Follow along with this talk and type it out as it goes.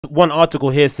one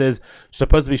article here says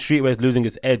supposedly streetwear is losing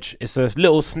its edge. It's a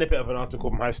little snippet of an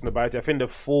article from High Snobiety. I think the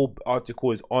full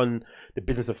article is on the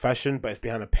business of fashion, but it's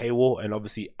behind a paywall, and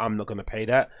obviously I'm not going to pay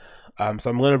that. So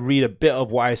I'm going to read a bit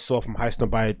of what I saw from High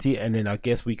Snobiety, and then I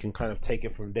guess we can kind of take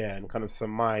it from there and kind of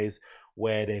surmise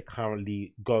where they're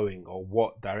currently going, or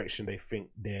what direction they think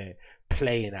they're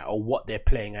playing at, or what they're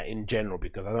playing at in general,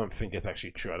 because I don't think it's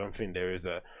actually true. I don't think there is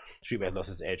a streetwear lost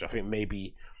its edge. I think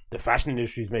maybe the fashion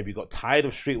industry's maybe got tired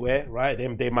of streetwear, right?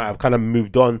 They might have kind of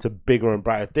moved on to bigger and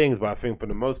brighter things, but I think for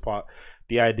the most part,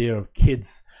 the idea of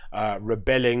kids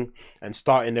rebelling and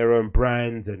starting their own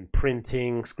brands and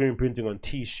printing, screen printing on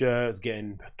t-shirts,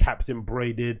 getting caps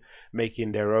embroidered,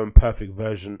 making their own perfect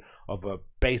version of a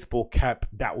baseball cap,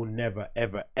 that will never,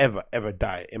 ever, ever, ever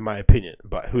die, in my opinion.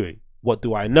 But what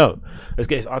do I know? Let's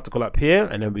get this article up here,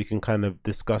 and then we can kind of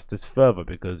discuss this further,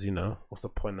 because, you know, what's the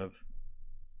point of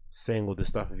saying all this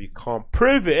stuff if you can't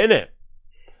prove it, innit?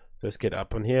 So let's get it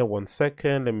up on here. 1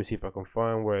 second. Let me see if I can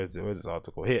find where's this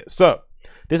article here. So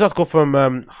this article from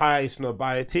High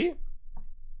Snobiety.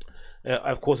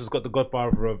 Of course, it's got the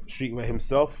godfather of streetwear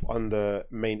himself on the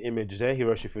main image there,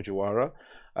 Hiroshi Fujiwara.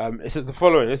 It says the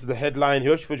following. This is the headline: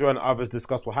 Hiroshi Fujiwara and others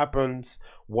discuss what happens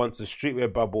once the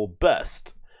streetwear bubble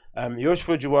bursts. Hiroshi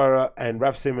Fujiwara and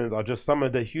Raf Simons are just some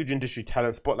of the huge industry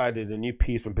talent spotlighted in a new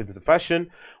piece from Business of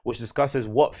Fashion, which discusses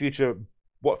what future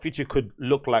could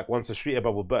look like once the streetwear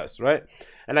bubble bursts, right?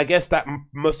 And I guess that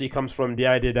mostly comes from the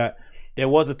idea that there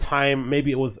was a time,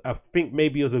 maybe it was, I think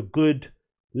maybe it was a good,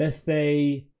 let's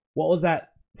say, what was that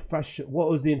fashion, what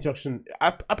was the introduction?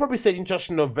 I probably say the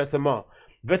introduction of Vêtements.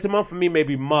 Vêtements for me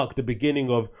maybe marked the beginning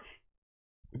of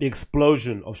the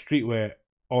explosion of streetwear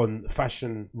on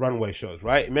fashion runway shows,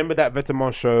 right? Remember that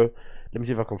Vêtements show? Let me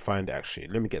see if I can find it actually.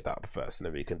 Let me get that up first, and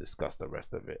then we can discuss the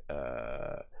rest of it.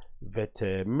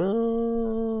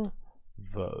 Vêtements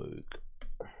Vogue.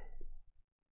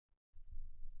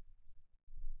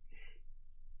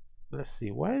 Let's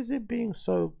see. Why is it being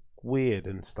so weird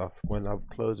and stuff when I've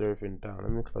closed everything down?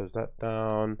 Let me close that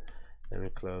down. Let me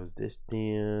close this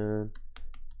down.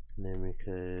 Let me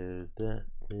close that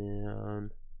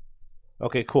down.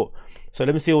 Okay, cool. So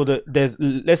let me see all the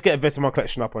let's get a Vêtements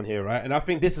collection up on here, right? And I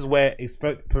think this is where it's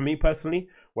for me personally,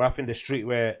 where I think the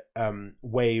streetwear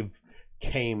wave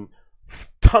came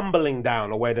tumbling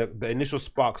down, or where the initial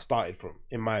spark started from,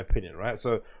 in my opinion, right?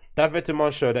 So that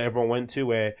Vêtements show that everyone went to,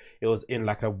 where it was in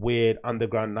like a weird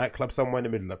underground nightclub somewhere in the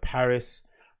middle of Paris.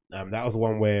 That was the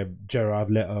one where Gerard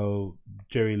Leto,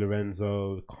 Jerry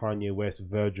Lorenzo, Kanye West,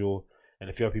 Virgil, and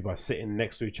a few other people are sitting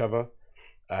next to each other.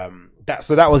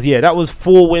 That was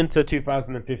fall winter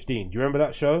 2015. Do you remember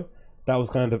that show? That was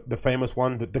kind of the famous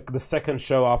one, the second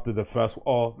show after the first,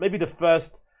 or maybe the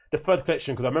third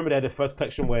collection, because I remember they had the first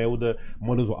collection where all the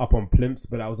models were up on plimps,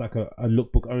 but that was like a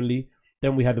lookbook only.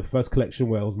 Then we had the first collection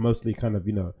where it was mostly kind of,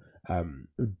 you know,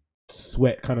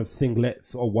 sweat kind of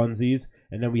singlets or onesies,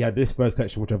 and then we had this first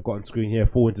collection, which I've got on screen here,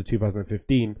 fall winter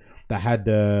 2015, that had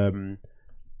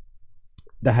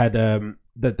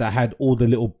all the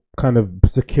little kind of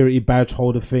security badge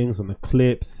holder things on the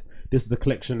clips. This is the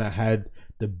collection that had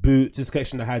the boots. This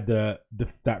collection that had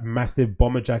that massive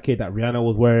bomber jacket that Rihanna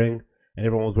was wearing and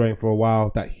everyone was wearing for a while.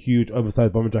 That huge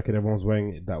oversized bomber jacket everyone was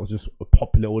wearing, that was just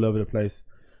popular all over the place.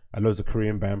 And loads of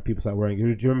Korean band people started wearing it. Do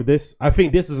you remember this? I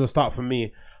think this was a start for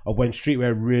me of when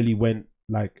streetwear really went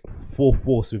like full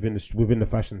force within the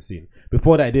fashion scene.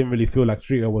 Before that, it didn't really feel like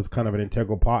streetwear was kind of an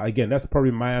integral part. Again, that's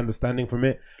probably my understanding from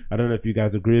it. I don't know if you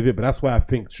guys agree with it, but that's why I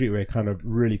think streetwear kind of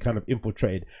really kind of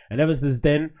infiltrated. And ever since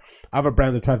then, other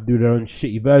brands have tried to do their own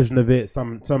shitty version of it.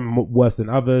 Some worse than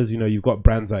others. You know, you've got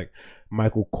brands like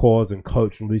Michael Kors and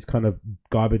Coach and these kind of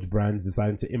garbage brands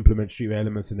deciding to implement streetwear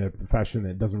elements in their fashion,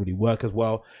 and it doesn't really work as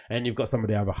well. And you've got some of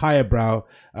the other higher brow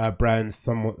brands,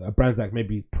 some brands like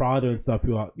maybe Prada and stuff,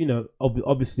 who are, you know,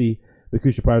 obviously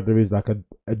Mercutio Prada is like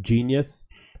a genius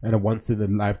and a once in a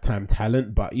lifetime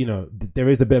talent, but you know, there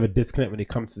is a bit of a disconnect when it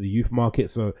comes to the youth market.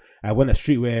 So when a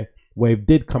streetwear wave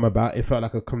did come about, it felt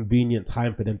like a convenient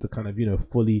time for them to kind of, you know,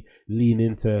 fully lean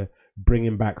into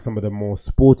bringing back some of the more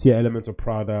sportier elements of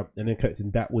Prada, and then connecting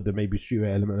that with the maybe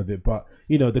streetwear element of it. But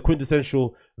you know, the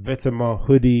quintessential Vêtements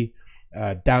hoodie,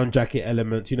 down jacket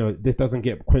elements, you know, this doesn't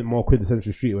get more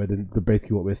quintessential streetwear than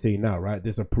basically what we're seeing now, right?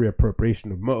 There's a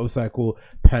pre-appropriation of motorcycle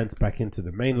pants back into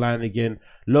the main line again.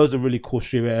 Loads of really cool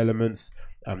streetwear elements.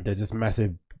 There's this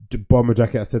massive bomber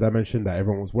jacket I mentioned that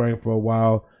everyone was wearing for a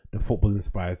while. The football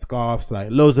inspired scarves, like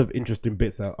loads of interesting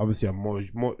bits that obviously I'm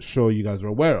more sure you guys are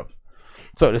aware of.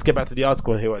 So let's get back to the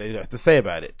article and hear what they have to say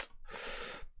about it.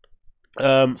 So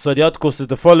the article says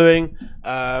the following.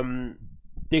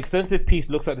 The extensive piece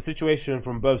looks at the situation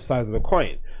from both sides of the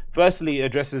coin. Firstly, it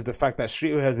addresses the fact that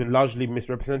streetwear has been largely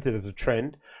misrepresented as a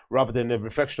trend rather than a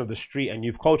reflection of the street and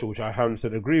youth culture, which I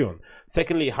 100% agree on.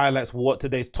 Secondly, it highlights what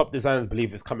today's top designers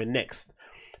believe is coming next.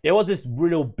 There was this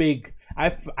real big,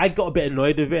 I got a bit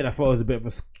annoyed with it, and I thought it was a bit of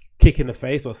a kick in the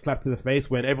face or slap to the face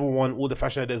when everyone, all the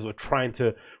fashion editors were trying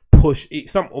to push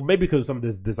some, or maybe because some of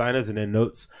the designers in their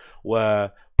notes were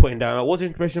putting down, like, what's the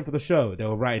inspiration for the show? They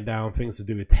were writing down things to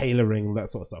do with tailoring, that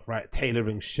sort of stuff, right?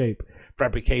 Tailoring, shape,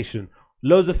 fabrication,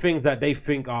 loads of things that they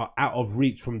think are out of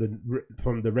reach from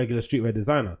the regular streetwear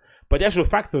designer. But the actual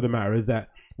fact of the matter is that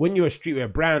when you're a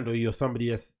streetwear brand, or you're somebody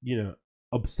that's, you know,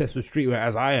 obsessed with streetwear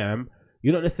as I am,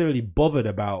 you're not necessarily bothered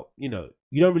about, you know,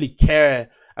 you don't really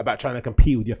care about trying to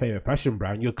compete with your favorite fashion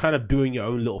brand. You're kind of doing your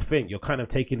own little thing. You're kind of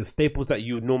taking the staples that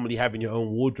you would normally have in your own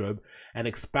wardrobe and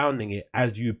expounding it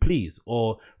as you please,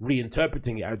 or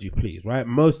reinterpreting it as you please, right?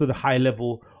 Most of the high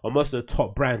level, or most of the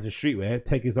top brands in streetwear,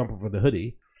 take example for the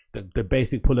hoodie, the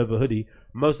basic pullover hoodie,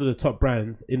 most of the top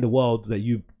brands in the world that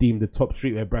you deem the top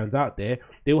streetwear brands out there,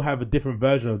 they will have a different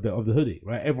version of the hoodie,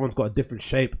 right? Everyone's got a different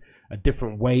shape, a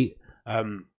different weight,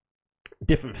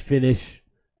 different finish,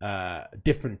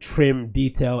 different trim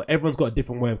detail. Everyone's got a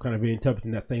different way of kind of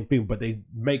reinterpreting that same thing, but they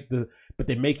make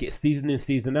it season in,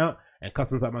 season out, and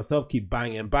customers like myself keep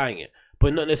buying it and buying it,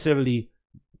 but not necessarily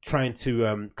trying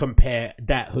to compare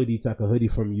that hoodie to like a hoodie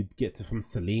from from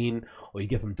Celine, or you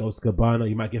get from Dolce & Gabbana, or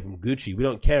you might get from Gucci. We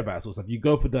don't care about that sort of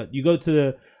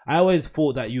stuff. I always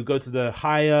thought that you go to the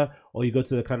higher, or you go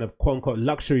to the kind of quote unquote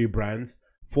luxury brands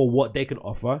for what they can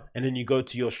offer, and then you go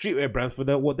to your streetwear brands for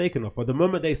what they can offer. The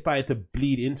moment they started to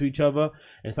bleed into each other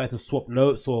and started to swap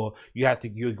notes, or you got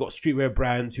streetwear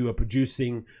brands who are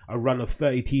producing a run of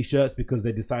 30 t-shirts because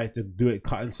they decided to do it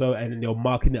cut and sew, and then they're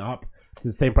marking it up to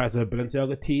the same price of a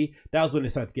Balenciaga tee. That was when it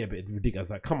started to get a bit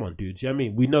ridiculous. Like, come on, dude. You know what I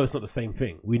mean? We know it's not the same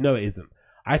thing. We know it isn't.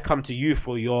 I come to you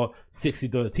for your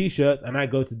 $60 t-shirts, and I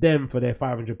go to them for their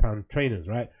 £500 trainers,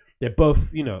 right? They're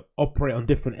both, you know, operate on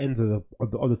different ends of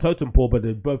the totem pole, but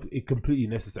they're both completely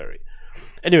necessary.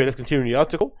 Anyway, let's continue the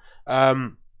article.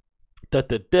 Raf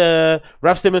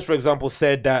Simons, for example,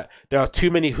 said that there are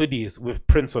too many hoodies with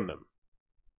prints on them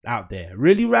out there.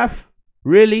 Really, Raf?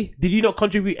 Really? Did you not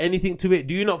contribute anything to it?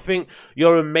 Do you not think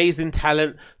your amazing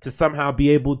talent to somehow be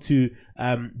able to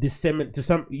disseminate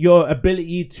your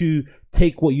ability to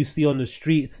take what you see on the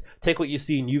streets, take what you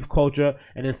see in youth culture,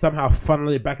 and then somehow funnel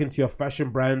it back into your fashion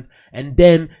brands, and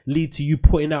then lead to you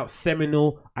putting out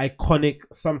seminal, iconic,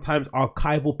 sometimes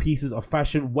archival pieces of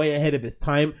fashion way ahead of its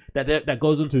time that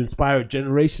goes on to inspire a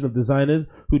generation of designers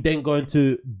who then go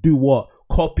into do what?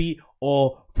 Copy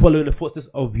or follow in the footsteps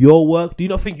of your work? Do you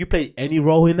not think you played any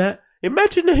role in that?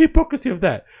 Imagine the hypocrisy of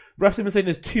that. Raf's been saying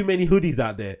there's too many hoodies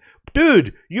out there.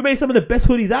 Dude, you made some of the best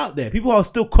hoodies out there. People are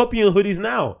still copying hoodies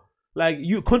now. Like,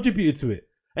 you contributed to it.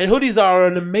 And hoodies are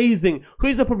an amazing,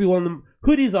 hoodies are probably one of them.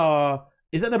 Hoodies are,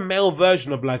 is that the male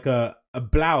version of like a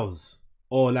blouse?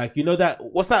 Or like, you know that,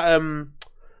 what's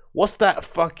that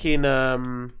fucking,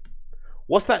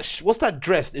 what's that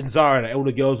dress in Zara that all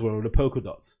the girls wear with the polka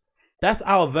dots? That's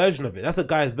our version of it. That's a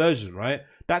guy's version, right?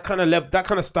 That kind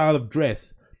of style of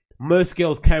dress, most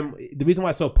girls can. The reason why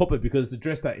it's so popular because it's a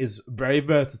dress that is very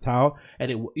versatile, and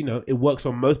it works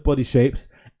on most body shapes.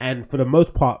 And for the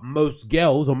most part, most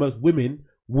girls or most women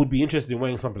would be interested in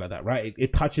wearing something like that, right?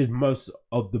 It touches most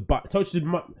of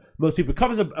most people. It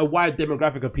covers a wide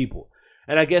demographic of people.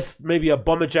 And I guess maybe a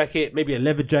bomber jacket, maybe a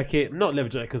leather jacket, not leather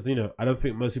jacket because I don't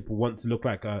think most people want to look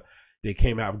like they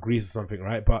came out of Greece or something,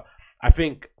 right? But I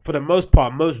think for the most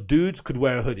part, most dudes could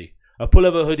wear a hoodie, a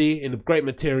pullover hoodie in a great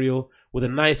material with a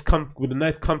nice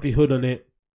comfy hood on it,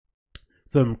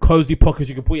 some cozy pockets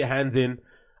you can put your hands in.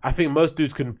 I think most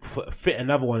dudes can fit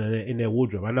another one in their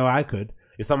wardrobe. I know I could.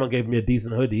 If someone gave me a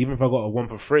decent hoodie, even if I got a one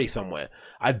for free somewhere,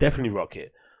 I'd definitely rock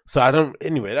it. So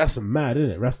anyway, that's mad,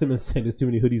 isn't it? Raf Simons saying there's too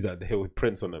many hoodies out there with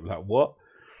prints on them. Like, what?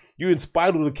 You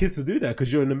inspired all the kids to do that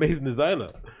because you're an amazing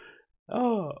designer.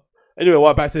 Oh.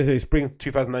 Anyway, back to the Spring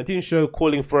 2019 show,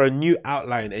 calling for a new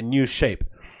outline, a new shape.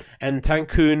 And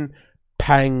Tankun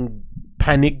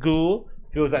Panigul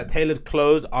feels that tailored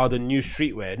clothes are the new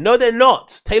streetwear. No, they're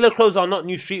not. Tailored clothes are not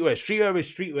new streetwear. Streetwear is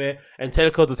streetwear, and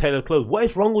tailored clothes are tailored clothes. What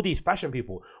is wrong with these fashion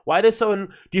people? Why are they so... Do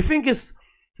you think it's...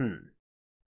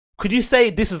 Could you say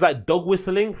this is like dog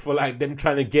whistling for like them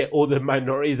trying to get all the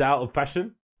minorities out of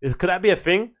fashion? Could that be a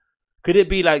thing? Could it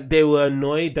be like they were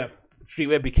annoyed that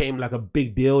streetwear became like a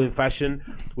big deal in fashion,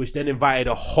 which then invited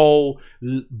a whole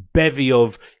bevy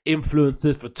of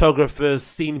influencers, photographers,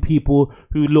 scene people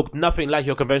who looked nothing like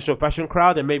your conventional fashion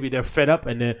crowd, and maybe they're fed up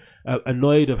and they're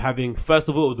annoyed of having, first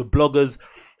of all, it was the bloggers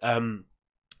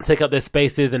take up their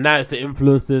spaces, and now it's the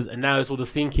influencers, and now it's all the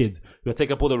scene kids who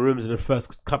take up all the rooms in the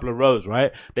first couple of rows,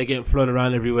 right? They're getting flown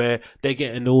around everywhere. They're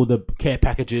getting all the care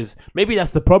packages. Maybe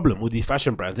that's the problem with these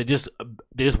fashion brands. They just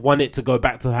want it to go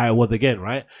back to how it was again,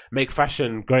 right? Make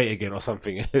fashion great again or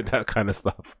something, that kind of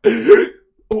stuff.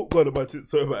 Oh God,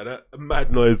 sorry about that.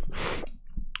 Mad noise.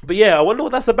 But yeah, I wonder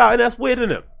what that's about, and that's weird,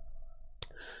 isn't it?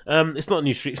 It's not a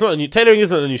new street. It's not a new tailoring.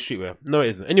 Isn't a new streetwear. No, it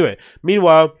isn't. Anyway,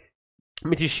 meanwhile,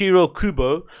 Mitishiro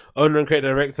Kubo, owner and creative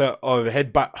director of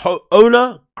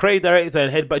owner, creative director,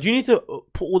 and head. But you need to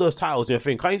put all those titles in your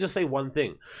thing. Can't you just say one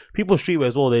thing? People streetwear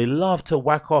as well. They love to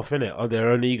whack off in it on their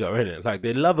own ego, in it. Like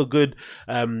they love a good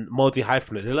multi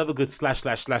hyphenate. They love a good slash.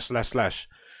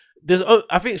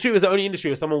 I think streetwear is the only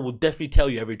industry where someone will definitely tell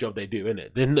you every job they do,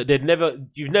 innit?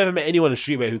 You've never met anyone in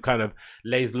streetwear who kind of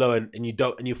lays low and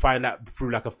you find out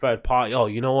through like a third party. Oh,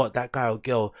 you know what? That guy or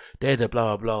girl, they're the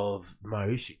blah blah blah of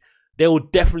Marishi. They will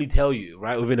definitely tell you,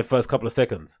 right, within the first couple of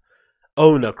seconds.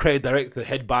 Owner, creative director,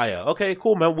 head buyer. Okay,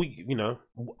 cool, man.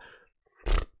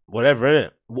 Whatever,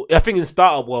 innit? I think in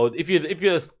startup world, if you're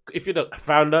the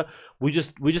founder, we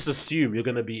just assume you're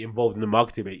gonna be involved in the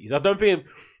marketing meetings. I don't think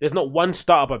there's not one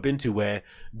startup I've been to where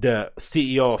the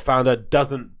CEO or founder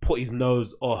doesn't put his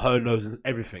nose or her nose in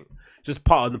everything. Just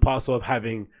part of the parcel of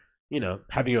having your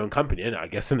own company, innit? I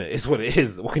guess, innit? It's what it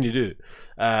is. What can you do?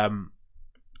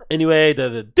 Anyway,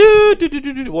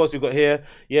 what else we got here?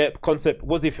 Yeah, concept.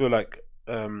 What does he feel like?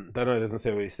 Don't know. It doesn't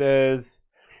say what he says.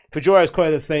 Fujora is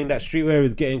quoted as saying that streetwear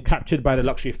is getting captured by the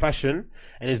luxury fashion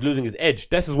and is losing its edge.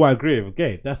 This is why I agree with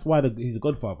Gabe. That's why he's a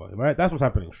godfather, right? That's what's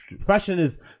happening. Fashion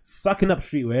is sucking up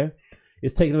streetwear.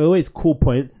 It's taking away its cool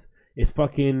points. It's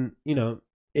fucking,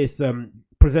 it's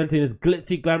presenting this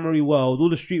glitzy, glamoury world. All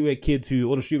the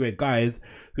streetwear guys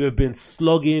who have been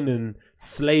slogging and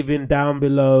slaving down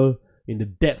below in the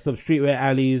depths of streetwear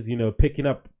alleys, picking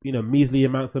up, measly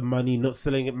amounts of money, not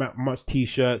selling much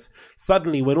t-shirts.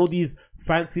 Suddenly, when all these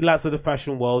fancy lads of the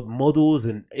fashion world, models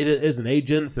and editors and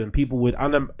agents and people with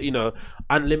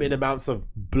unlimited amounts of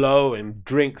blow and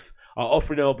drinks are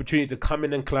offering an opportunity to come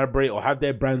in and collaborate or have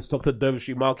their brand stocked at Dover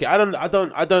Street Market, I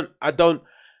don't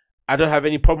have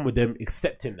any problem with them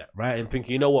accepting that, right? And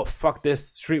thinking, you know what, fuck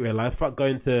this streetwear life, fuck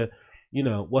going to,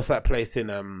 what's that place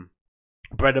in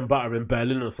Bread and Butter in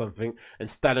Berlin or something, and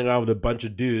standing around with a bunch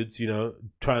of dudes,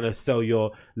 trying to sell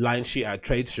your line sheet at a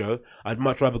trade show. I'd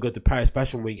much rather go to Paris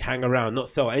Fashion Week, hang around, not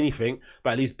sell anything,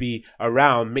 but at least be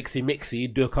around,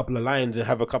 mixy, do a couple of lines and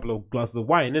have a couple of glasses of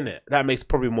wine, innit? That makes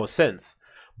probably more sense.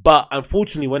 But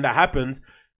unfortunately, when that happens,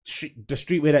 the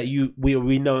streetwear that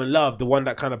we know and love, the one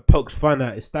that kind of pokes fun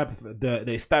at the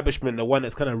establishment, the one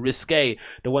that's kind of risque,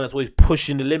 the one that's always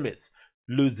pushing the limits,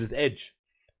 loses edge.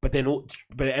 But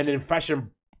then fashion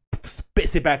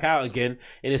spits it back out again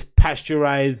in this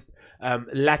pasteurized,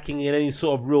 lacking in any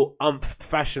sort of real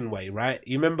fashion way, right?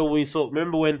 You remember when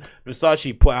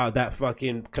Versace put out that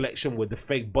fucking collection with the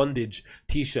fake bondage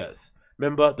t-shirts?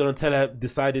 Remember, Donatella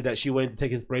decided that she wanted to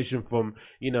take inspiration from,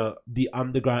 the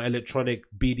underground electronic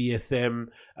BDSM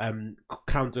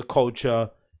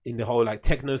counterculture in the whole like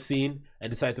techno scene,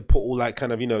 and decided to put all like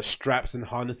kind of straps and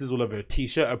harnesses all over a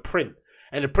t-shirt, a print.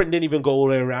 And the print didn't even go all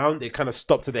the way around. It kind of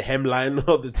stopped to the hemline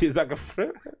of the t. It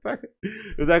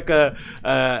was like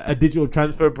a digital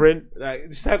transfer print.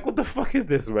 Just like, what the fuck is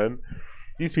this, man?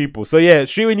 These people. So yeah,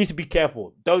 streetwear needs to be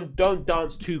careful. Don't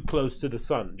dance too close to the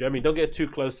sun. Do you know what I mean? Don't get too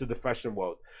close to the fashion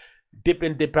world. Dip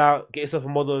in, dip out. Get yourself a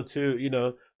model or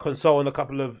two. Consult on a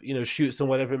couple of shoots and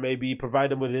whatever it may be.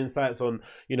 Provide them with insights on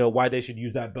why they should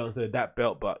use that belt instead of that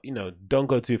belt. But don't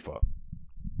go too far.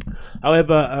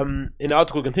 However, in the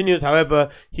article continues,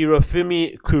 however,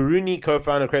 Hirofumi Kuruni,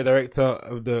 co-founder and creative director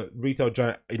of the retail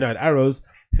giant United Arrows,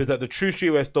 says that the true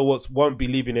streetwear stalwarts won't be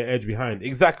leaving their edge behind.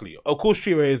 Exactly. Of course,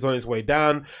 streetwear is on its way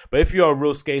down, but if you're a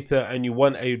real skater and you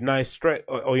want a nice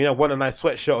want a nice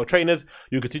sweatshirt or trainers,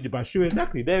 you continue to buy streetwear.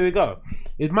 Exactly. There we go.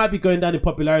 It might be going down in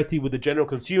popularity with the general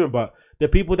consumer, but the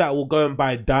people that will go and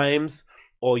buy Dimes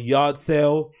or Yard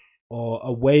Sale or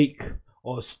Awake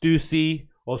or Stussy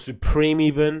or Supreme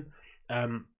even,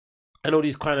 and all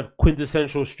these kind of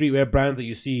quintessential streetwear brands that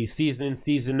you see season in,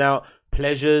 season out,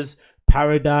 Pleasures,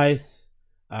 Paradise,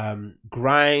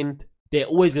 Grind, they're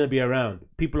always going to be around.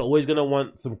 People are always going to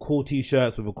want some cool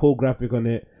t-shirts with a cool graphic on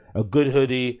it, a good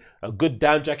hoodie, a good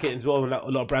down jacket as well. A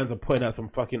lot of brands are putting out some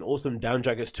fucking awesome down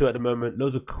jackets too at the moment.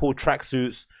 Loads of cool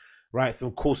tracksuits, right?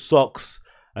 Some cool socks.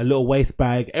 a little waist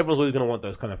bag. Everyone's always going to want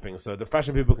those kind of things. So the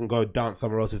fashion people can go dance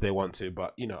somewhere else if they want to,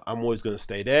 but you know, I'm always going to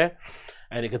stay there.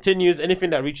 And it continues.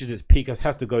 Anything that reaches its peak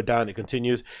has to go down. It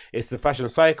continues. It's the fashion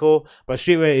cycle, but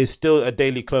streetwear is still a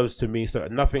daily clothes to me, so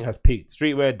nothing has peaked.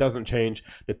 Streetwear doesn't change.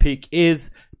 The peak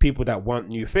is people that want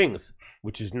new things,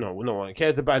 which is no one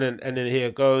cares about it. And then here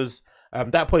it goes.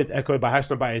 That point is echoed by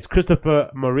Hashnobite. It's Christopher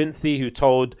Morinci who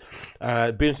told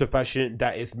Business of Fashion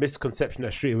that it's misconception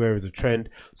that streetwear is a trend.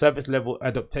 Surface level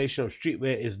adaptation of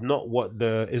streetwear is not what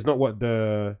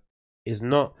the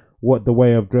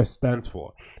way of dress stands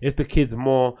for. If the kids dress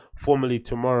more formally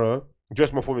tomorrow,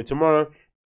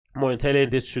 more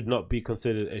intelligent, this should not be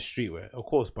considered as streetwear, of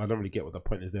course. But I don't really get what the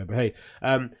point is there. But hey,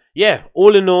 yeah,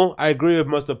 all in all, I agree with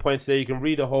most of the points there. You can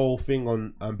read the whole thing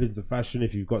on Business of Fashion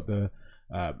if you've got the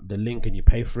link and you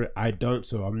pay for it. I don't,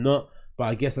 so I'm not, but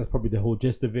I guess that's probably the whole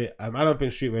gist of it. I don't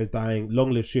think streetwear is dying.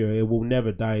 Long live streetwear. It will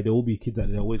never die. There will be kids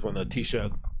that always want a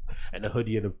t-shirt and a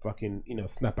hoodie and a fucking, you know,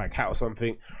 snapback hat or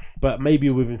something. But maybe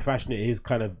within fashion it is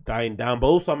kind of dying down. But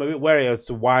also I'm a bit wary as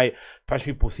to why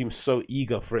fashion people seem so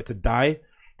eager for it to die.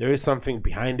 There is something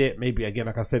behind it. Maybe, again,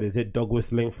 like I said, is it dog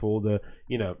whistling for all the,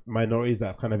 you know, minorities that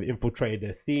have kind of infiltrated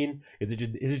their scene? Is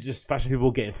it just fashion people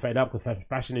getting fed up? Because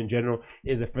fashion in general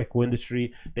is a fickle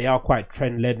industry. They are quite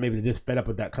trend led. Maybe they're just fed up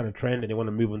with that kind of trend and they want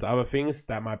to move on to other things.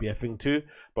 That might be a thing too.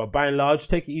 But by and large,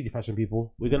 take it easy, fashion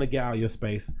people. We're gonna get out of your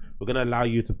space. We're gonna allow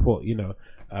you to put, you know,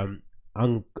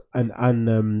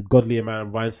 godly amount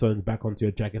of rhinestones back onto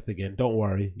your jackets again. Don't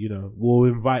worry. You know,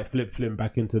 we'll invite Flip Flim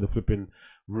back into the flipping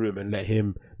room and let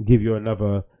him give you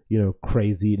another, you know,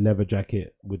 crazy leather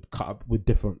jacket with cut up with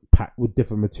different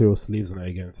material sleeves and that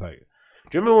again. So, do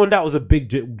you remember when that was a big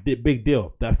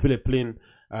deal? That Philip Lynn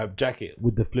jacket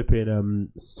with the flipping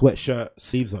sweatshirt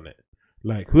sleeves on it.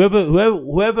 Like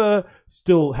whoever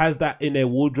still has that in their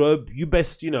wardrobe, you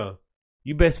best feel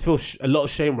a lot of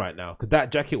shame right now, because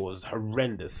that jacket was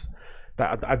horrendous.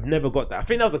 That I've never got that. I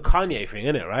think that was a Kanye thing,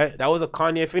 isn't it? Right? That was a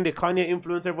Kanye thing. Did Kanye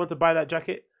influence everyone to buy that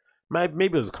jacket? Maybe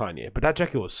it was Kanye, but that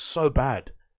jacket was so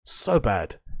bad. So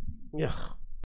bad. Yeah.